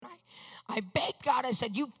I begged God. I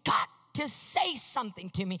said, you've got to say something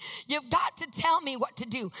to me. You've got to tell me what to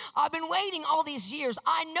do. I've been waiting all these years.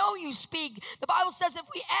 I know you speak. The Bible says if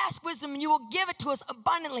we ask wisdom, you will give it to us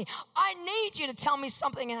abundantly. I need you to tell me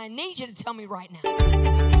something, and I need you to tell me right now.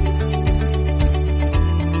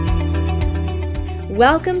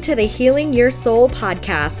 Welcome to the Healing Your Soul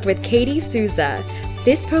podcast with Katie Souza.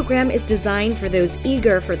 This program is designed for those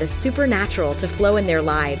eager for the supernatural to flow in their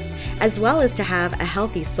lives, as well as to have a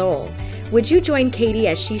healthy soul. Would you join Katie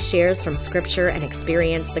as she shares from scripture and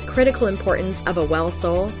experience the critical importance of a well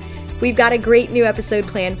soul? We've got a great new episode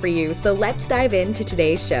planned for you, so let's dive into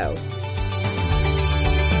today's show.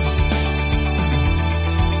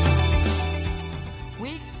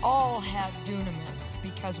 We all have dunamis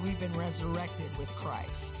because we've been resurrected with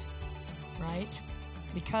Christ, right?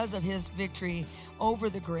 Because of his victory over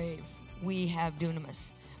the grave, we have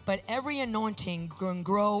dunamis. But every anointing can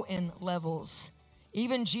grow in levels.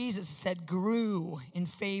 Even Jesus said grew in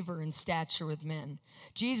favor and stature with men.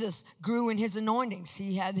 Jesus grew in his anointings.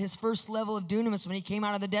 He had his first level of dunamis when he came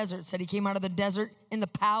out of the desert. It said he came out of the desert in the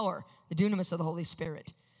power, the dunamis of the Holy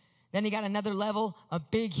Spirit. Then he got another level, a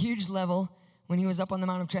big, huge level, when he was up on the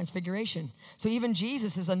Mount of Transfiguration. So even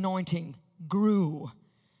Jesus' anointing grew.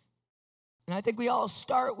 And I think we all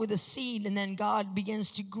start with a seed, and then God begins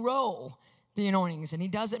to grow the anointings, and he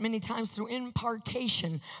does it many times through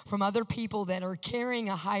impartation from other people that are carrying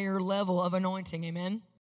a higher level of anointing, amen?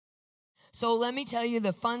 So let me tell you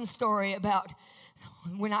the fun story about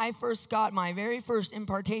when I first got my very first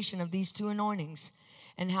impartation of these two anointings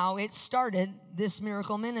and how it started this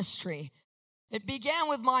miracle ministry. It began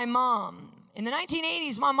with my mom. In the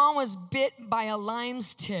 1980s, my mom was bit by a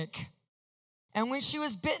Lyme's tick. And when she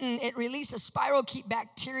was bitten, it released a spirochete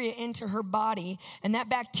bacteria into her body, and that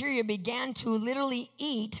bacteria began to literally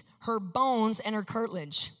eat her bones and her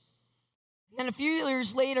cartilage. Then a few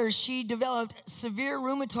years later, she developed severe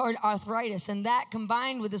rheumatoid arthritis, and that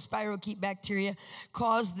combined with the spirochete bacteria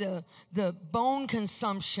caused the bone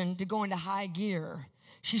consumption to go into high gear.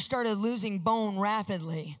 She started losing bone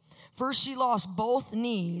rapidly. First, she lost both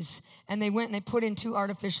knees, and they went and they put in 2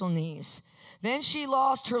 artificial knees. Then she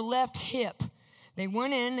lost her left hip. They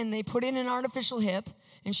went in and they put in an artificial hip,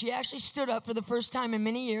 and she actually stood up for the first time in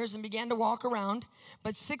many years and began to walk around.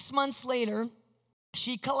 But 6 months later,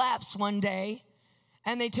 she collapsed one day,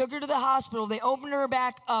 and they took her to the hospital. They opened her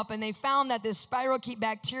back up, and they found that this spirochete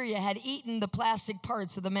bacteria had eaten the plastic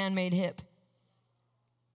parts of the man-made hip.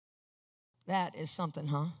 That is something,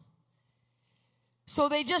 huh? So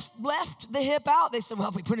they just left the hip out. They said, well,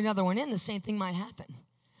 if we put another one in, the same thing might happen.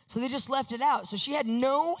 So they just left it out. So she had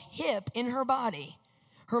no hip in her body.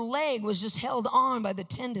 Her leg was just held on by the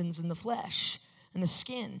tendons and the flesh and the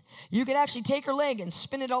skin. You could actually take her leg and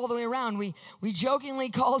spin it all the way around. We jokingly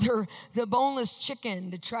called her the boneless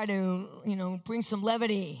chicken to try to, bring some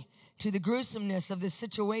levity to the gruesomeness of this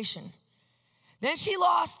situation. Then she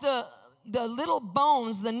lost the little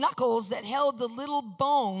bones, the knuckles that held the little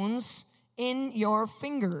bones in your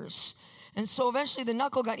fingers. And so eventually the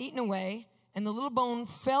knuckle got eaten away, and the little bone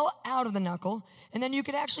fell out of the knuckle, and then you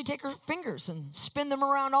could actually take her fingers and spin them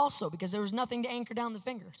around also because there was nothing to anchor down the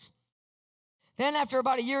fingers. Then after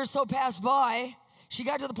about a year or so passed by, she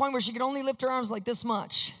got to the point where she could only lift her arms like this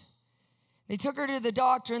much. They took her to the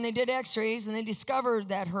doctor, and they did x-rays, and they discovered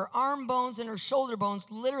that her arm bones and her shoulder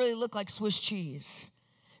bones literally looked like Swiss cheese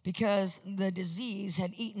because the disease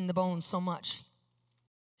had eaten the bones so much.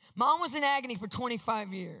 Mom was in agony for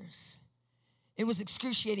 25 years. It was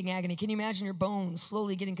excruciating agony. Can you imagine your bones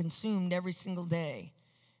slowly getting consumed every single day,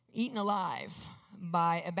 eaten alive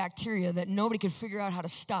by a bacteria that nobody could figure out how to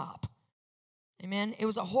stop? Amen? It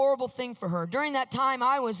was a horrible thing for her. During that time,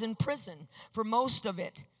 I was in prison for most of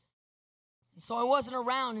it. And so I wasn't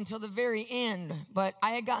around until the very end, but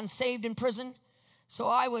I had gotten saved in prison, so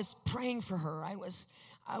I was praying for her. I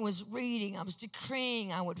was reading, I was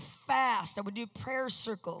decreeing, I would fast, I would do prayer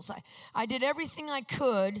circles. I did everything I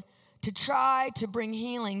could to try to bring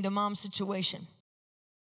healing to Mom's situation.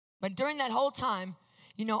 But during that whole time,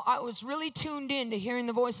 I was really tuned in to hearing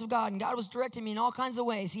the voice of God, and God was directing me in all kinds of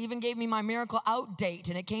ways. He even gave me my miracle out date,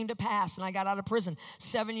 and it came to pass, and I got out of prison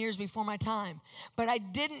 7 years before my time. But I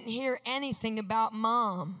didn't hear anything about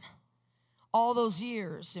Mom all those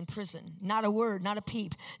years in prison. Not a word, not a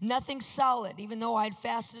peep, nothing solid, even though I'd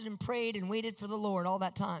fasted and prayed and waited for the Lord all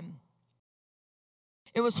that time.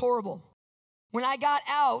 It was horrible. When I got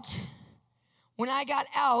out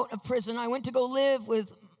of prison, I went to go live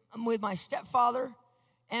with my stepfather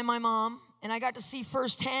and my mom, and I got to see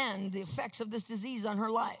firsthand the effects of this disease on her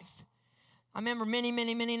life. I remember many,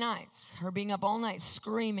 many, many nights, her being up all night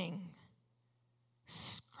screaming.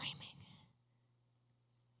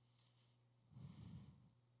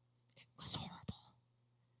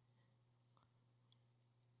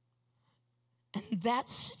 And that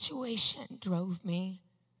situation drove me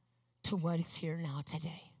to what is here now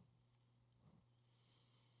today.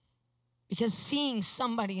 Because seeing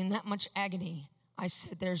somebody in that much agony, I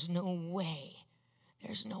said, there's no way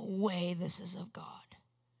this is of God.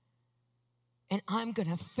 And I'm going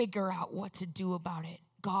to figure out what to do about it.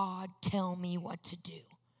 God, tell me what to do.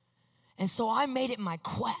 And so I made it my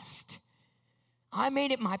quest. I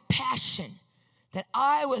made it my passion that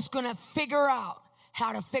I was going to figure out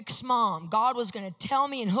how to fix Mom. God was going to tell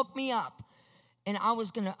me and hook me up, and I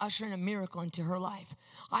was going to usher in a miracle into her life.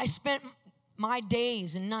 I spent my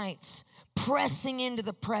days and nights pressing into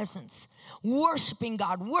the presence, worshiping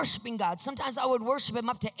God. Sometimes I would worship him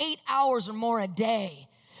up to 8 hours or more a day.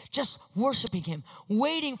 Just worshiping him,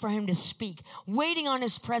 waiting for him to speak, waiting on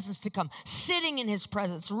his presence to come, sitting in his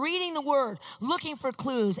presence, reading the word, looking for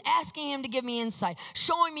clues, asking him to give me insight,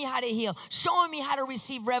 showing me how to heal, showing me how to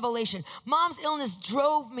receive revelation. Mom's illness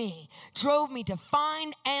drove me to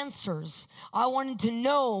find answers. I wanted to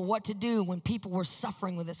know what to do when people were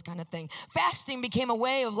suffering with this kind of thing. Fasting became a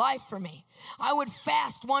way of life for me. I would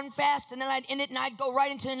fast one fast, and then I'd end it, and I'd go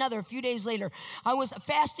right into another a few days later.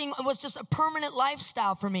 Fasting was just a permanent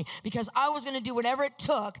lifestyle for me because I was going to do whatever it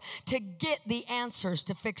took to get the answers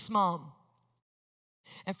to fix Mom.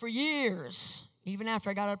 And for years, even after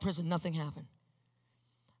I got out of prison, nothing happened.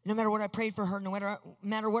 No matter what I prayed for her, no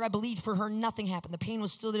matter what I believed for her, nothing happened. The pain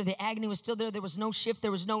was still there. The agony was still there. There was no shift. There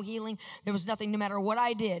was no healing. There was nothing, no matter what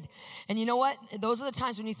I did. And you know what? Those are the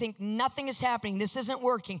times when you think nothing is happening. This isn't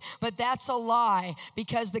working. But that's a lie,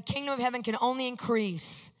 because the kingdom of heaven can only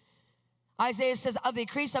increase. Isaiah says, of the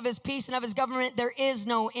increase of his peace and of his government, there is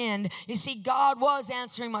no end. You see, God was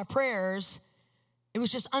answering my prayers. It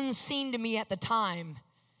was just unseen to me at the time.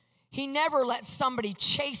 He never let somebody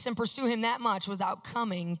chase and pursue him that much without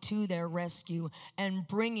coming to their rescue and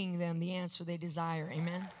bringing them the answer they desire.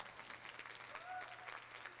 Amen?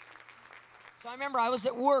 So I remember I was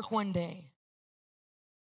at work one day,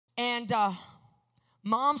 and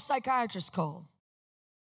Mom's psychiatrist called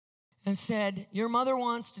and said, your mother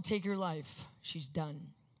wants to take your life. She's done.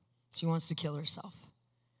 She wants to kill herself.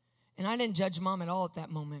 And I didn't judge Mom at all at that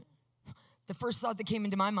moment. The first thought that came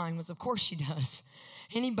into my mind was, of course she does.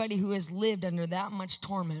 Anybody who has lived under that much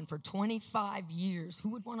torment for 25 years, who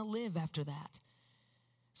would want to live after that?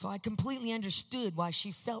 So I completely understood why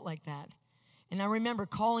she felt like that. And I remember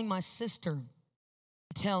calling my sister,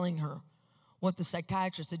 telling her what the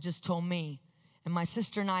psychiatrist had just told me. And my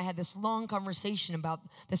sister and I had this long conversation about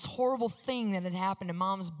this horrible thing that had happened to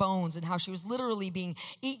Mom's bones and how she was literally being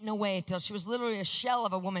eaten away until she was literally a shell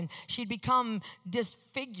of a woman. She'd become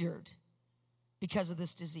disfigured because of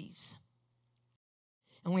this disease.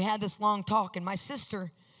 And we had this long talk, and my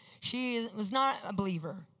sister, she was not a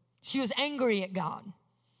believer. She was angry at God.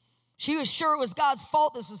 She was sure it was God's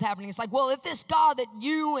fault this was happening. It's like, well, if this God that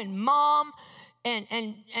you and Mom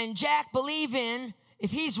and Jack believe in,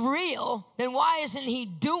 if he's real, then why isn't he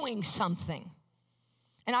doing something?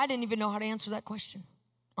 And I didn't even know how to answer that question.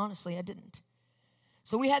 Honestly, I didn't.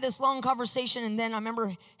 So we had this long conversation, and then I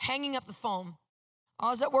remember hanging up the phone. I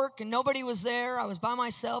was at work and nobody was there. I was by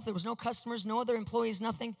myself. There was no customers, no other employees,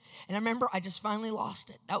 nothing. And I remember I just finally lost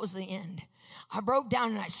it. That was the end. I broke down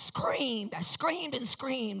and I screamed. I screamed and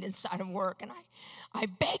screamed inside of work. And I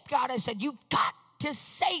begged God. I said, you've got to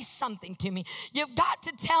say something to me. You've got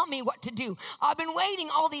to tell me what to do. I've been waiting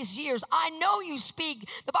all these years. I know you speak.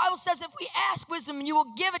 The Bible says if we ask wisdom, you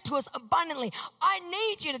will give it to us abundantly. I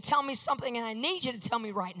need you to tell me something, and I need you to tell me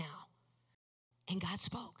right now. And God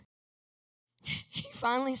spoke. He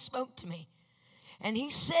finally spoke to me. And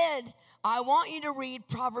he said, I want you to read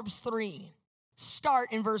Proverbs 3. Start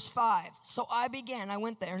in verse 5. So I began. I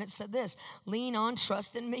went there, and it said this: lean on,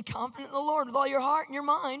 trust, and be confident in the Lord with all your heart and your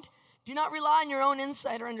mind. Do not rely on your own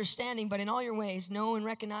insight or understanding, but in all your ways know and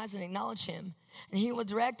recognize and acknowledge him. And he will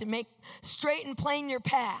direct and make straight and plain your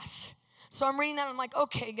path. So I'm reading that, and I'm like,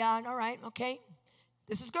 okay, God, all right, okay.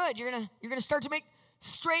 This is good. You're gonna start to make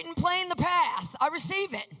straight and plain the path. I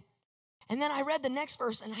receive it. And then I read the next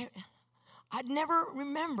verse, and I'd never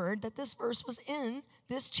remembered that this verse was in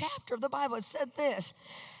this chapter of the Bible. It said this.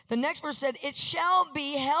 The next verse said, it shall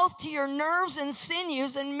be health to your nerves and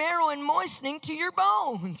sinews and marrow and moistening to your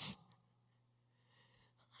bones.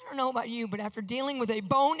 I don't know about you, but after dealing with a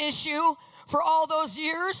bone issue for all those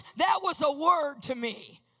years, that was a word to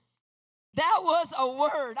me. That was a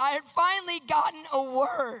word. I had finally gotten a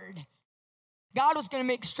word. God was going to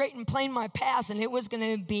make straight and plain my path, and it was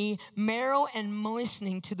going to be marrow and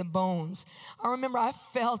moistening to the bones. I remember I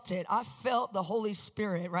felt it. I felt the Holy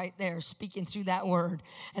Spirit right there speaking through that word.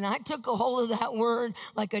 And I took a hold of that word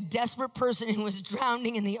like a desperate person who was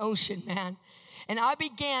drowning in the ocean, man. And I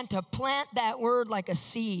began to plant that word like a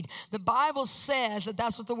seed. The Bible says that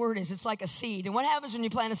that's what the word is. It's like a seed. And what happens when you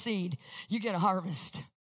plant a seed? You get a harvest.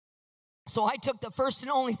 So I took the first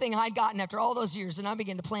and only thing I'd gotten after all those years, and I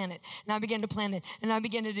began to plant it, and I began to plant it, and I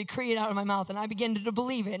began to decree it out of my mouth, and I began to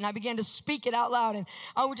believe it, and I began to speak it out loud, and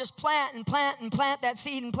I would just plant and plant and plant that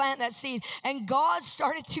seed and plant that seed. And God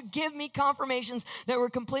started to give me confirmations that were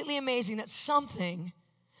completely amazing, that something,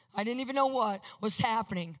 I didn't even know what, was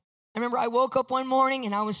happening. I remember I woke up one morning,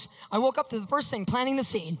 and I woke up to the first thing, planting the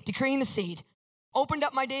seed, decreeing the seed. Opened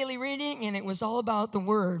up my daily reading, and it was all about the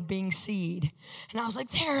word being seed. And I was like,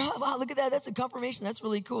 there, wow, look at that. That's a confirmation. That's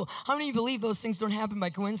really cool. How many of you believe those things don't happen by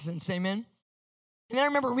coincidence? Amen? And then I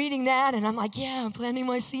remember reading that, and I'm like, yeah, I'm planting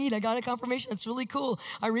my seed. I got a confirmation. That's really cool.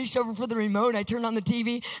 I reached over for the remote. I turned on the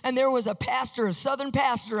TV, and there was a pastor, a southern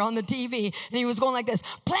pastor on the TV, and he was going like this,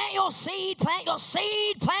 plant your seed, plant your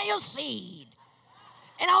seed, plant your seed.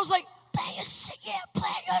 And I was like, plant your seed, yeah,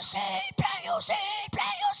 plant your seed, plant your seed,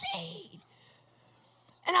 plant your seed.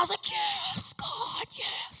 And I was like, yes, God,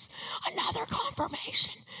 yes, another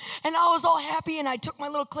confirmation. And I was all happy, and I took my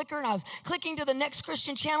little clicker, and I was clicking to the next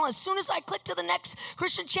Christian channel. As soon as I clicked to the next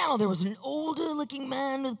Christian channel, there was an older-looking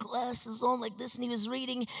man with glasses on like this, and he was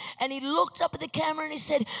reading, and he looked up at the camera, and he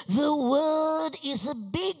said, the word is a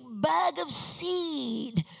big bag of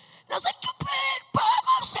seed. And I was like, the big bag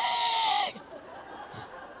of seed.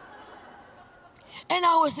 And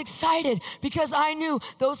I was excited because I knew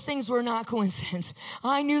those things were not coincidence.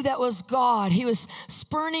 I knew that was God. He was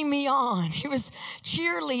spurring me on. He was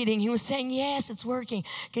cheerleading. He was saying, yes, it's working.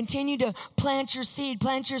 Continue to plant your seed,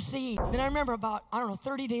 plant your seed. Then I remember about,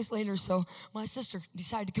 30 days later or so, my sister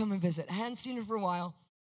decided to come and visit. I hadn't seen her for a while.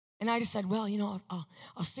 And I decided, well,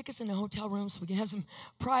 I'll stick us in a hotel room so we can have some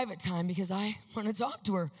private time because I want to talk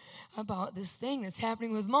to her about this thing that's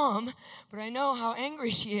happening with Mom. But I know how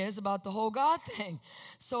angry she is about the whole God thing.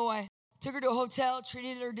 So I took her to a hotel,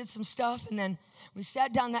 treated her, did some stuff. And then we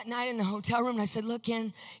sat down that night in the hotel room. And I said, look,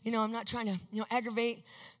 Ken, I'm not trying to, aggravate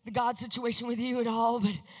the God situation with you at all.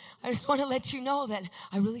 But I just want to let you know that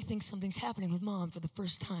I really think something's happening with Mom for the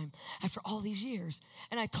first time after all these years.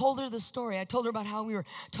 And I told her the story. I told her about how we were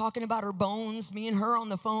talking about her bones, me and her on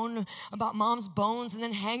the phone about Mom's bones, and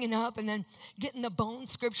then hanging up and then getting the bone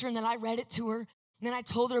scripture. And then I read it to her. And then I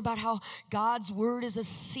told her about how God's word is a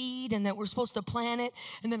seed and that we're supposed to plant it.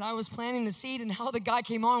 And then I was planting the seed and how the guy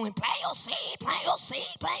came on and went, plant your seed, plant your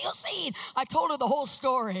seed, plant your seed. I told her the whole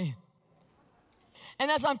story. And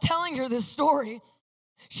as I'm telling her this story,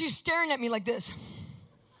 she's staring at me like this.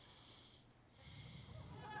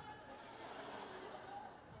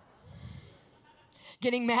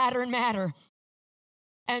 Getting madder and madder.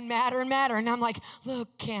 And madder and madder. And I'm like,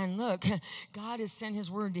 look, Ken, look, God has sent his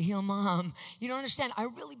word to heal Mom. You don't understand. I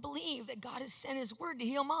really believe that God has sent his word to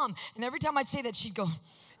heal Mom. And every time I'd say that, she'd go,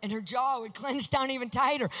 and her jaw would clench down even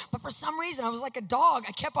tighter. But for some reason, I was like a dog.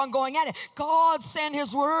 I kept on going at it. God sent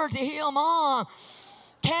his word to heal Mom.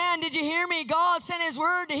 Ken, did you hear me? God sent his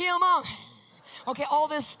word to heal Mom. Okay, all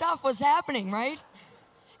this stuff was happening, right?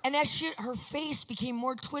 And as her face became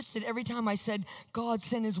more twisted every time I said, God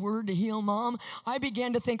sent his word to heal Mom, I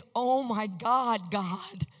began to think, oh my God,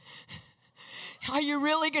 God. Are you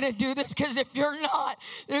really going to do this? Because if you're not,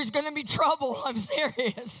 there's going to be trouble. I'm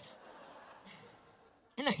serious.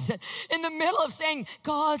 And I said, in the middle of saying,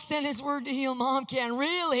 God sent his word to heal Mom, Ken,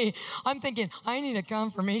 really? I'm thinking, I need a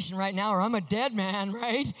confirmation right now or I'm a dead man,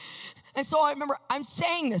 right? And so I remember I'm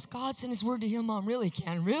saying this, God sent his word to heal Mom, really,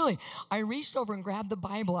 Ken, really? I reached over and grabbed the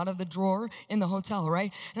Bible out of the drawer in the hotel,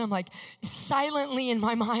 right? And I'm like silently in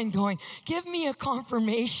my mind going, give me a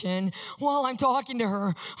confirmation while I'm talking to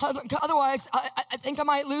her. Otherwise, I think I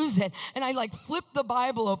might lose it. And I like flipped the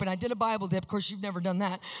Bible open. I did a Bible dip. Of course, you've never done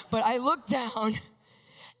that. But I looked down.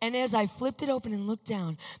 And as I flipped it open and looked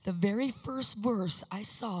down, the very first verse I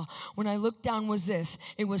saw when I looked down was this.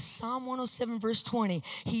 It was Psalm 107, verse 20.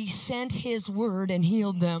 He sent his word and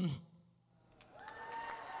healed them.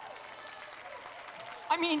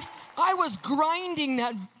 I mean, I was grinding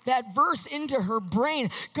that verse into her brain.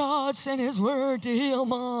 God sent his word to heal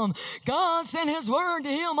Mom. God sent his word to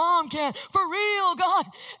heal Mom, Ken. For real, God.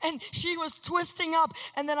 And she was twisting up.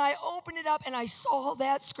 And then I opened it up and I saw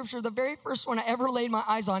that scripture, the very first one I ever laid my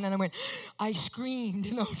eyes on. And I screamed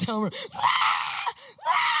in the hotel room. Ah!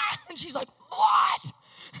 Ah! And she's like, what?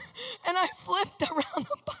 And I flipped around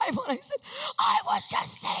the Bible and I said, I was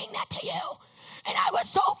just saying that to you. And I was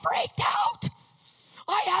so freaked out.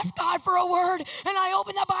 I asked God for a word, and I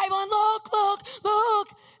opened the Bible, and look.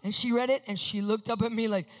 And she read it, and she looked up at me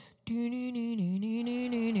like, ooh,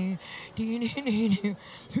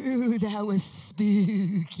 that was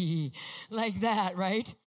spooky. Like that,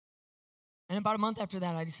 right? And about a month after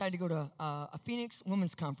that, I decided to go to a Phoenix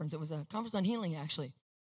women's conference. It was a conference on healing, actually.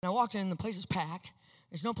 And I walked in, and the place was packed.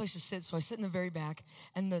 There's no place to sit, so I sit in the very back.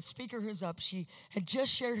 And the speaker who's up, she had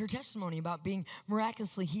just shared her testimony about being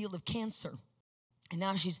miraculously healed of cancer. And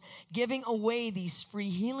now she's giving away these free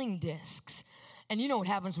healing discs. And you know what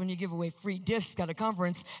happens when you give away free discs at a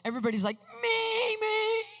conference? Everybody's like, me,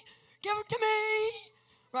 give it to me.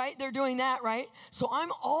 Right? They're doing that, right? So I'm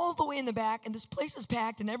all the way in the back, and this place is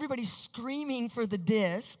packed, and everybody's screaming for the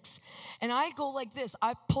discs. And I go like this.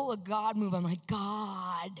 I pull a God move. I'm like,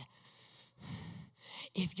 God,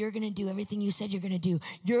 if you're going to do everything you said you're going to do,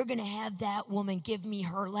 you're going to have that woman give me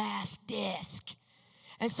her last disc.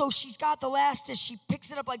 And so she's got the last disc. She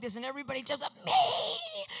picks it up like this, and everybody jumps up, me,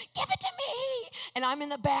 give it to me. And I'm in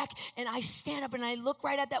the back, and I stand up, and I look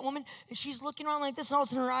right at that woman, and she's looking around like this, and all of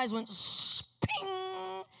a sudden her eyes went, ping.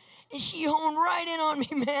 And she honed right in on me,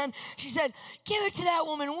 man. She said, give it to that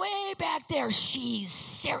woman way back there. She's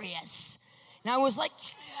serious. And I was like,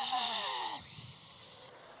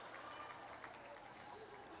 yes.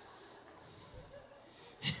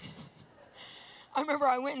 I remember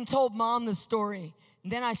I went and told Mom the story.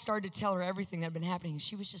 And then I started to tell her everything that had been happening. And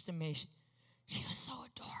she was just amazed. She was so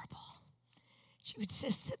adorable. She would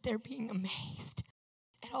just sit there being amazed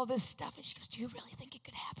at all this stuff. And she goes, do you really think it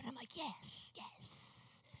could happen? I'm like, yes.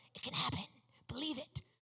 It can happen. Believe it.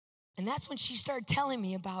 And that's when she started telling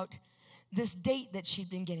me about this date that she'd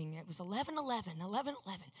been getting. It was 11/11.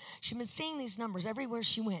 She'd been seeing these numbers everywhere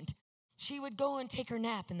she went. She would go and take her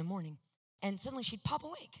nap in the morning, and suddenly she'd pop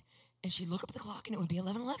awake, and she'd look up at the clock, and it would be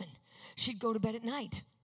 11:11. She'd go to bed at night,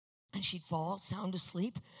 and she'd fall sound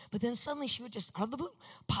asleep, but then suddenly she would just, out of the blue,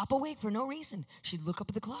 pop awake for no reason. She'd look up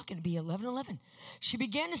at the clock, and it'd be 11:11. She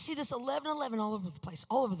began to see this 11:11 all over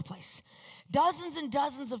the place. Dozens and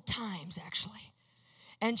dozens of times, actually.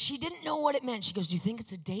 And she didn't know what it meant. She goes, do you think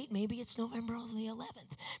it's a date? Maybe it's November the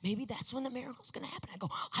 11th. Maybe that's when the miracle's going to happen. I go,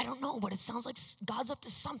 I don't know, but it sounds like God's up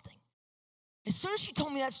to something. As soon as she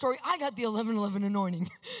told me that story, I got the 11:11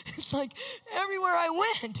 anointing. It's like everywhere I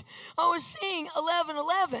went, I was seeing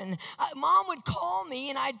 11:11. Mom would call me,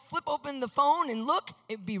 and I'd flip open the phone and look.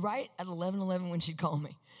 It'd be right at 11:11 when she'd call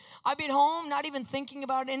me. I'd be at home, not even thinking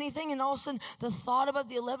about anything, and all of a sudden, the thought about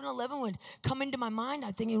the 11:11 would come into my mind.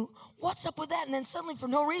 I'm thinking, what's up with that? And then suddenly, for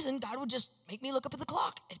no reason, God would just make me look up at the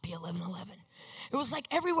clock. It'd be 11:11. It was like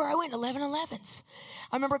everywhere I went, 11:11s.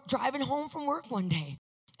 I remember driving home from work one day,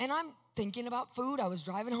 and I'm thinking about food. I was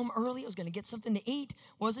driving home early. I was going to get something to eat.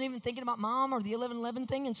 Wasn't even thinking about Mom or the 11:11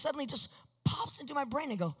 thing, and suddenly just pops into my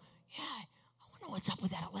brain. I go, yeah, I wonder what's up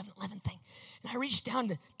with that 11:11 thing. And I reached down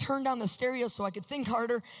to turn down the stereo so I could think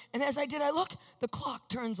harder. And as I did, I look, the clock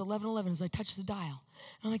turns 11:11 as I touch the dial.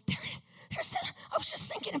 And I'm like, there's that. I was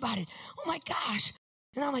just thinking about it. Oh my gosh.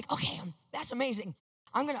 And I'm like, okay, that's amazing.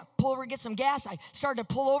 I'm going to pull over and get some gas. I started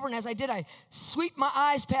to pull over, and as I did, I sweeped my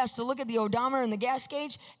eyes past to look at the odometer and the gas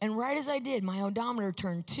gauge. And right as I did, my odometer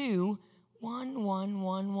turned 2, 1, 1,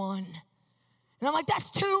 1, 1. And I'm like,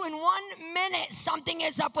 that's 2 in 1 minute. Something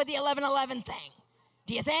is up with the 11:11 thing.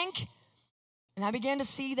 Do you think? And I began to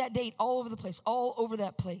see that date all over the place, all over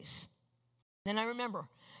that place. Then I remember,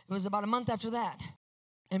 it was about a month after that,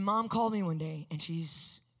 and Mom called me one day, and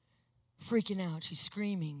she's freaking out. She's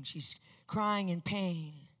screaming. She's crying in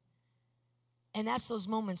pain. And that's those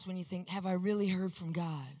moments when you think, have I really heard from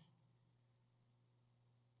God?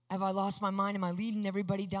 Have I lost my mind? Am I leading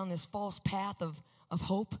everybody down this false path of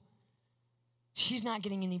hope? She's not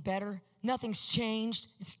getting any better. Nothing's changed.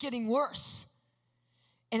 It's getting worse.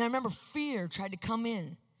 And I remember fear tried to come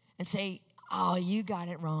in and say, oh, you got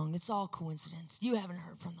it wrong. It's all coincidence. You haven't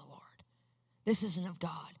heard from the Lord. This isn't of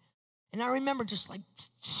God. And I remember just like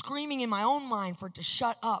screaming in my own mind for it to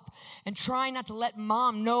shut up and trying not to let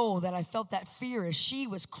Mom know that I felt that fear as she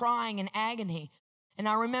was crying in agony. And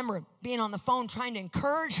I remember being on the phone trying to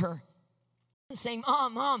encourage her and saying,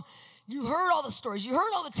 Mom, you heard all the stories. You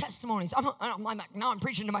heard all the testimonies. I'm like, now I'm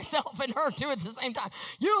preaching to myself and her too at the same time.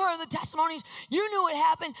 You heard the testimonies. You knew what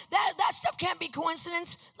happened. That stuff can't be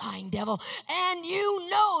coincidence. Lying devil. And you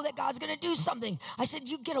know that God's going to do something. I said,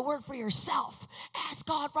 you get a word for yourself. Ask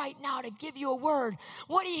God right now to give you a word.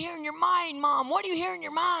 What do you hear in your mind, Mom? What do you hear in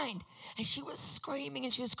your mind? And she was screaming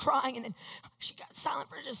and she was crying. And then she got silent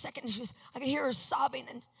for just a second. And I could hear her sobbing.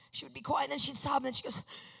 Then she would be quiet. And then she'd sob. And then she goes,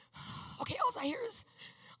 okay, all I hear is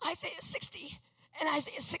Isaiah 60 and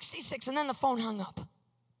Isaiah 66, and then the phone hung up.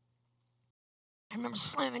 I remember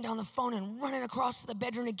slamming down the phone and running across to the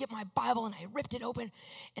bedroom to get my Bible, and I ripped it open,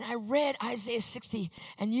 and I read Isaiah 60,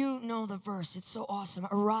 and you know the verse. It's so awesome.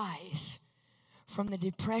 Arise from the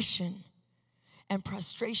depression and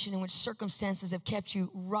prostration in which circumstances have kept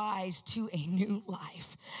you, rise to a new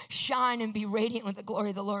life. Shine and be radiant with the glory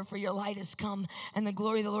of the Lord, for your light has come and the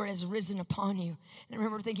glory of the Lord has risen upon you. And I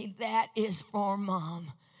remember thinking, that is for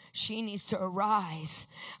Mom. She needs to arise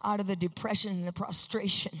out of the depression and the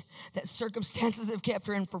prostration that circumstances have kept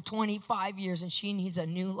her in for 25 years, and she needs a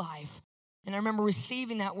new life. And I remember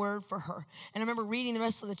receiving that word for her. And I remember reading the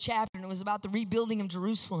rest of the chapter, and it was about the rebuilding of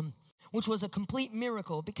Jerusalem, which was a complete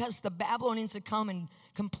miracle because the Babylonians had come and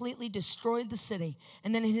completely destroyed the city.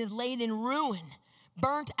 And then it had laid in ruin,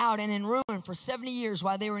 burnt out and in ruin for 70 years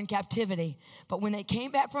while they were in captivity. But when they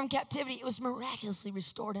came back from captivity, it was miraculously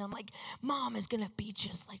restored. And I'm like, Mom is going to be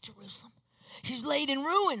just like Jerusalem. She's laid in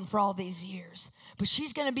ruin for all these years, but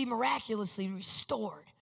she's going to be miraculously restored.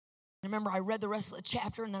 I remember I read the rest of the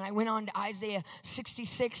chapter, and then I went on to Isaiah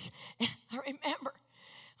 66. And I remember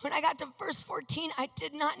when I got to verse 14, I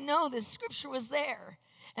did not know this scripture was there.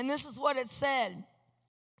 And this is what it said.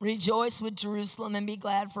 Rejoice with Jerusalem and be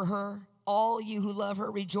glad for her. All you who love her,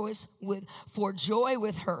 rejoice for joy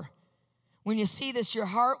with her. When you see this, your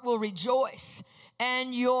heart will rejoice,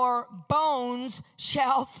 and your bones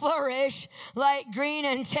shall flourish like green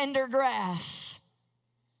and tender grass.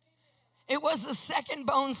 It was the second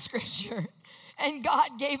bone scripture, and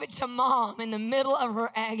God gave it to Mom in the middle of her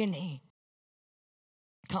agony.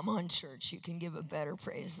 Come on, church, you can give a better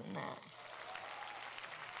praise than that.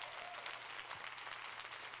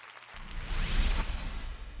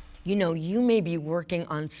 You know, you may be working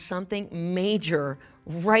on something major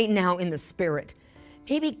right now in the spirit.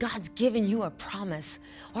 Maybe God's given you a promise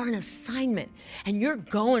or an assignment, and you're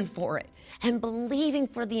going for it and believing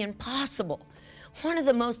for the impossible. One of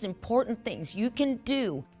the most important things you can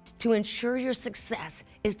do to ensure your success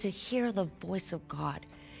is to hear the voice of God.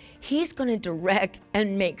 He's going to direct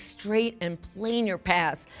and make straight and plain your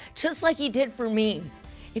paths, just like he did for me.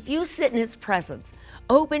 If you sit in his presence,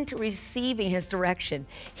 open to receiving his direction,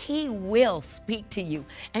 he will speak to you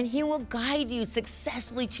and he will guide you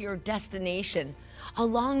successfully to your destination.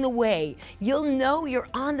 Along the way, you'll know you're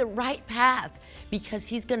on the right path because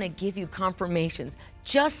he's going to give you confirmations,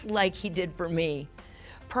 just like he did for me.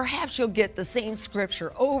 Perhaps you'll get the same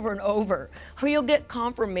scripture over and over, or you'll get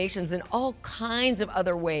confirmations in all kinds of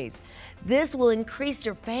other ways. This will increase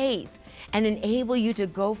your faith and enable you to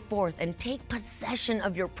go forth and take possession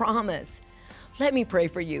of your promise. Let me pray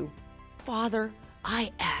for you. Father,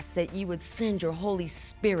 I ask that you would send your Holy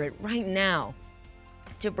Spirit right now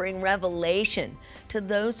to bring revelation to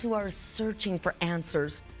those who are searching for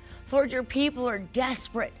answers. Lord, your people are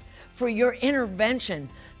desperate for your intervention.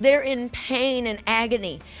 They're in pain and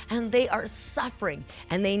agony, and they are suffering,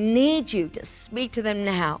 and they need you to speak to them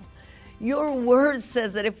now. Your word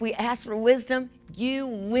says that if we ask for wisdom, you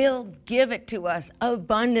will give it to us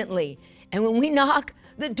abundantly. And when we knock,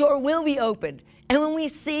 the door will be opened. And when we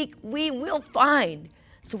seek, we will find.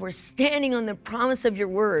 So we're standing on the promise of your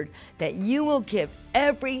word that you will give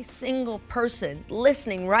every single person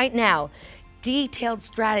listening right now detailed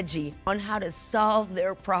strategy on how to solve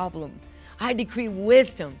their problem. I decree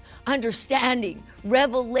wisdom, understanding,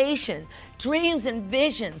 revelation, dreams and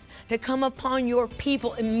visions to come upon your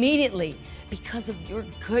people immediately because of your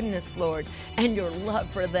goodness, Lord, and your love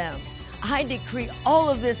for them. I decree all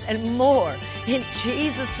of this and more in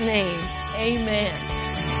Jesus' name. Amen.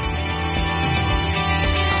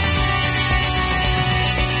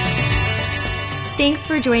 Thanks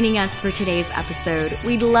for joining us for today's episode.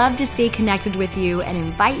 We'd love to stay connected with you and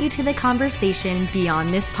invite you to the conversation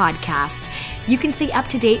beyond this podcast. You can stay up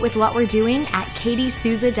to date with what we're doing at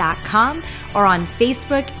katiesouza.com or on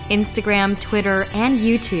Facebook, Instagram, Twitter, and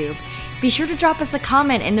YouTube. Be sure to drop us a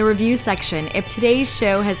comment in the review section if today's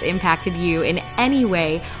show has impacted you in any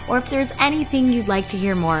way or if there's anything you'd like to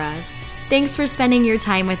hear more of. Thanks for spending your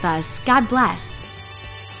time with us. God bless.